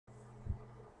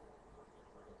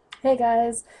Hey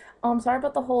guys, sorry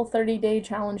about the whole 30-day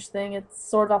challenge thing. It's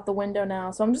sort of out the window now.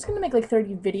 So I'm just gonna make like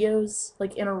 30 videos,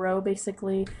 like in a row,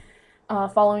 basically,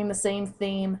 following the same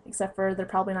theme, except for they're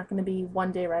probably not gonna be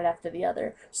one day right after the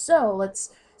other. So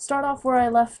let's start off where I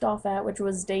left off at, which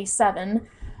was day 7.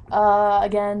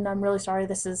 Again, I'm really sorry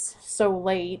this is so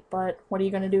late, but what are you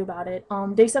gonna do about it?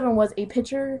 Day 7 was a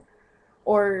picture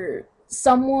or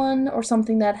someone or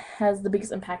something that has the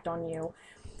biggest impact on you.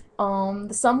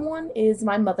 The someone is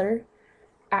my mother,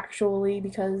 actually,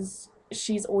 because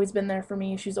she's always been there for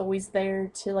me. She's always there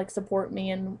to like support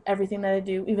me in everything that I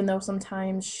do, even though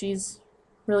sometimes she's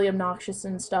really obnoxious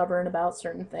and stubborn about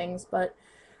certain things, but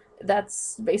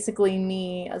that's basically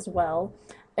me as well.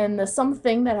 And the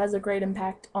something that has a great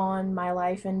impact on my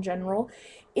life in general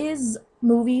is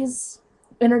movies,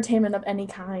 entertainment of any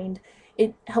kind.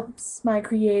 It helps my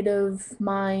creative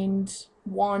mind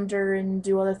wander and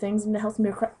do other things, and it helps me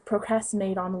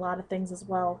procrastinate on a lot of things as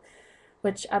well,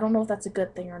 which I don't know if that's a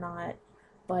good thing or not,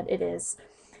 but it is.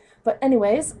 But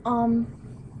anyways,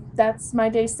 that's my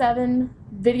day 7,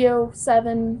 video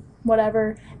 7,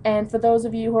 whatever. And for those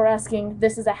of you who are asking,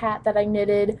 this is a hat that I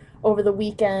knitted over the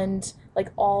weekend,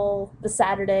 like all the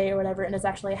Saturday or whatever, and it's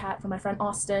actually a hat from my friend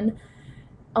Austin.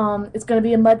 It's gonna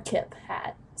be a Mudkip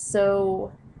hat.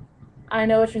 So I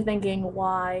know what you're thinking,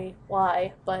 why,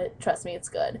 but trust me, it's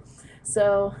good.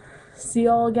 So, see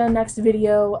y'all again next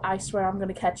video. I swear I'm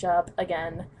gonna catch up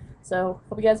again. So,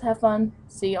 hope you guys have fun.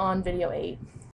 See you on video 8.